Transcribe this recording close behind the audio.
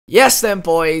Yes then,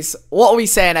 boys. What are we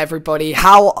saying, everybody?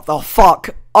 How the fuck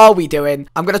are we doing?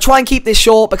 I'm gonna try and keep this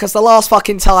short because the last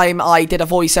fucking time I did a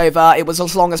voiceover, it was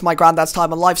as long as my granddad's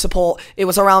time on life support. It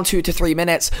was around 2 to 3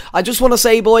 minutes. I just want to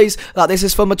say, boys, that this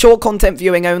is for mature content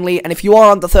viewing only, and if you are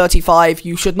under 35,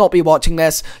 you should not be watching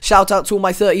this. Shout out to all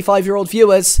my 35-year-old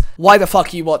viewers. Why the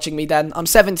fuck are you watching me then? I'm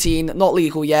 17, not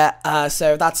legal yet,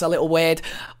 so that's a little weird.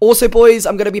 Also, boys,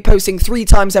 I'm gonna be posting 3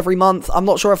 times every month. I'm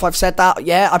not sure if I've said that.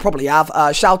 Yeah, I probably have.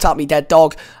 Shout out me dead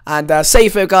dog. And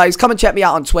Safo, guys, come and check me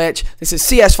out on Twitch. This is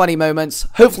CS Funny Moments.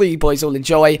 Hopefully you boys will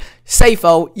enjoy.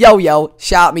 Safo, yo,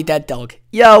 shout out me dead dog.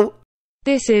 Yo!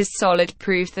 This is solid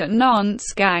proof that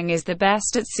Nonce Gang is the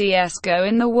best at CSGO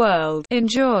in the world.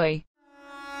 Enjoy.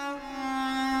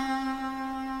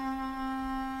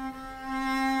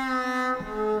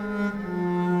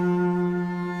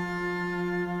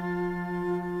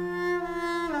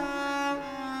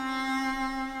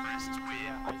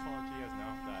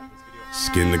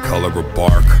 Skin the color of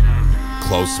bark,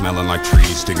 clothes smelling like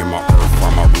trees, digging my earth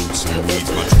from my roots and weeds.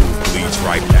 My truth bleeds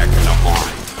right back in the arm.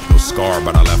 No scar,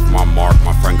 but I left my mark.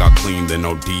 My friend got clean, then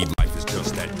no deed. Life is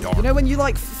just that dark. You know when you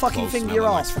like fucking finger your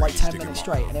ass for like 10 minutes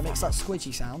straight and it makes that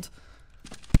squidgy sound?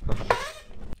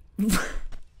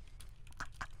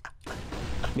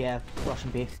 Yeah,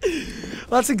 Russian beef.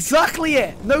 That's exactly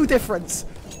it. No difference.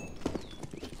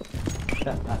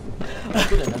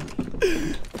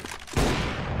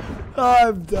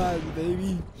 I'm done,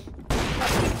 baby.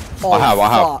 Oh, I have.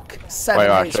 fuck.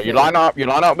 7 Wait, so you line up with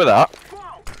that.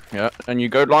 Yeah, and you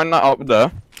go line that up with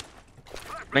there.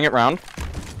 Bring it round.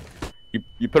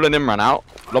 You pull an inrun out,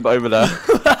 lob it over there.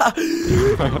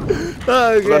 Okay,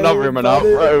 pull another inrun out,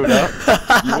 right over there.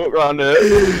 You walk around it.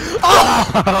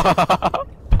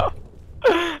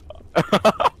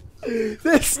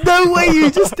 There's no way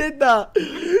you just did that.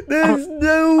 There's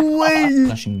no way you...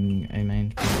 Flashing A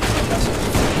main.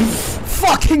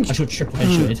 Fucking... I should triple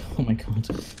headshotted. Oh my god.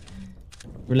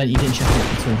 Relent, you didn't check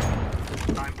it at all.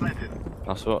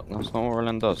 That's not what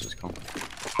Roland does, it's gone.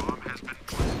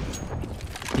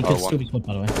 He could still be quad,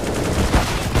 by the way.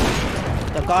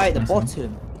 The guy at the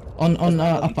bottom. On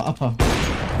upper.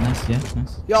 Nice, yeah,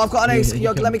 nice. Yo, I've got an ace.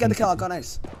 Yo, let me get the kill. I've got an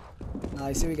ace.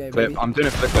 Nice, here we go, baby. I'm doing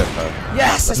it for the clip, though.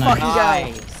 Yes, let's fucking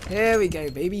Nice. go. Here we go,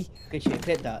 baby. Good shit,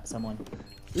 clip that, someone.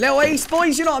 Little ace,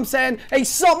 boys, you know what I'm saying? Hey,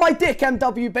 suck my dick,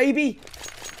 MW, baby.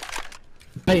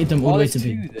 Baited them all the way to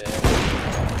B.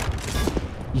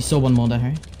 You saw one more there,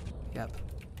 Harry? Yep.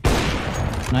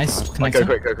 Nice. Go quick.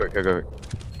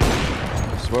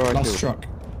 I swear I Last killed. struck.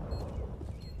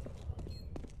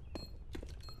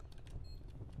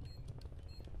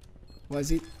 Where's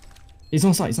he? He's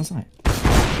on site, Suck it,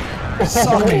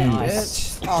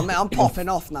 bitch. Oh, man, I'm popping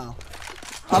off now.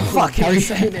 I'm fucking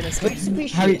insane in this game.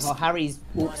 Harry's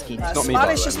Orcs kid.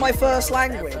 Spanish is my first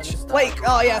language. Wait,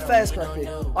 oh yeah, fair's correctly.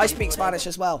 I speak Spanish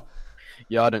as well.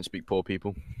 Yeah, I don't speak poor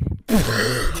people. What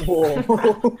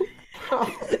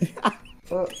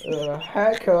the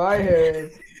heck are I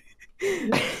hearing?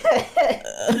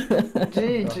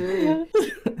 GG.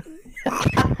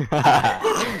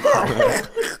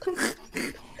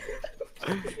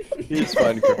 He's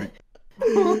fine, Kirby.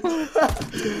 That's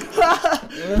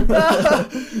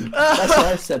what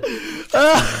I said.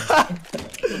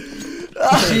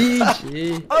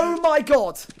 GG. Oh my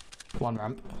god! One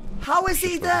ramp. How is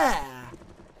he there?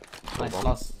 Nice,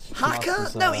 last. Hacker?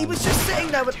 No, he was just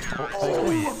sitting there with...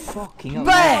 Fucking hell.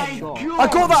 Ben! I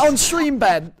got that on stream,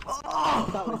 Ben!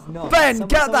 That was nuts. Ben, Someone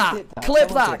get that! did that. Clip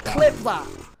Someone that! did Clip that!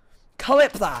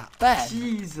 Clip that! Ben!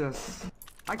 Jesus.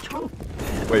 I can't.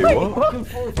 Wait, what?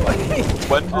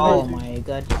 When did Oh my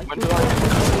god. When did I...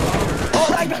 Oh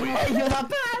my god, you're not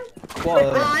bad!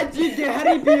 What?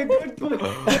 Harry, be a good boy.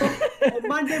 On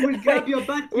Monday we'll grab your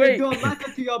butt, we'll do a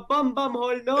matter to your bum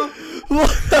hole, no? What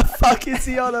the fuck is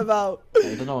he on about? Yeah,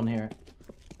 you don't want to hear it.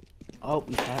 Oh,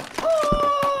 he's back.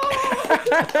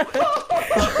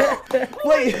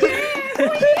 Wait!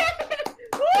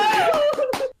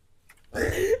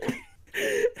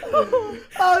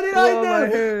 How did I know?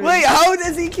 Wait, how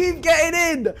does he keep getting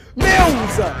in?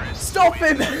 Mills! Stop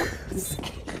him!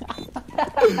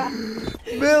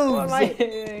 Mills!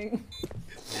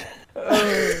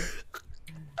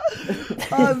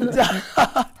 I'm done.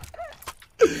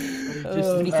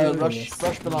 Rush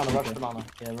banana.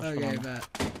 Yeah, rush Okay, banana. bet.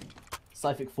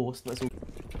 Psychic force, that's all.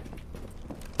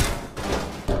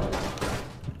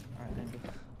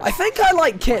 I think I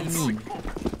like kids.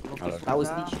 That was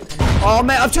Oh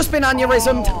mate, I've just been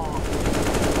aneurysmed.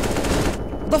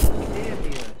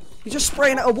 You're just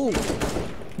spraying at a wall.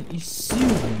 You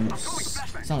serious?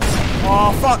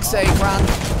 Oh, fuck's sake, man.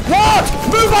 What?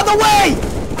 Move out the way!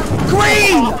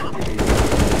 Green!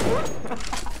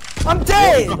 I'm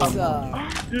dead!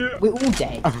 We're all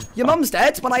dead. Your mum's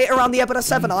dead when I hit her around the head with a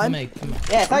 7-iron.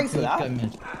 Yeah, thanks for that. Go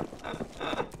mid.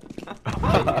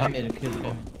 Go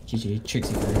mid. GG,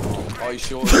 Trixie very hard. Are you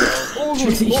sure?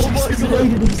 Trixie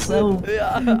loaded himself.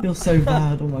 You're so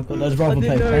bad. Oh my god, I'd rather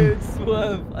play Ben.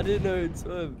 I didn't know it'd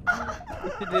swerve.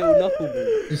 It's a little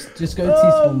knuckleball. Just go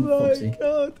T-spawn, Foxy.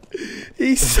 God.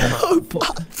 He's so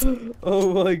bad.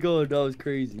 Oh my god, that was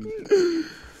crazy. I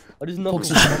just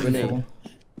Foxy knuckleballed can't grenade. fall.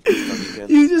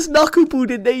 You just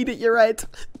knuckleballed a nade at your head.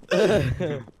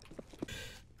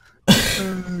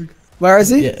 Where is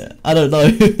he? Yeah, I don't know. I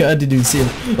didn't even see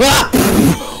him. Ah!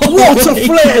 What a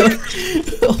flick!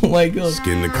 Oh my god.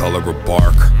 Skin the color of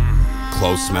bark.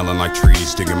 Clothes smelling like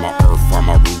trees. Digging my earth from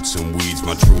my roots and weeds.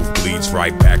 My truth bleeds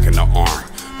right back in the arm.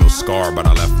 No scar, but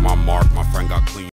I left my mark. My friend got clean.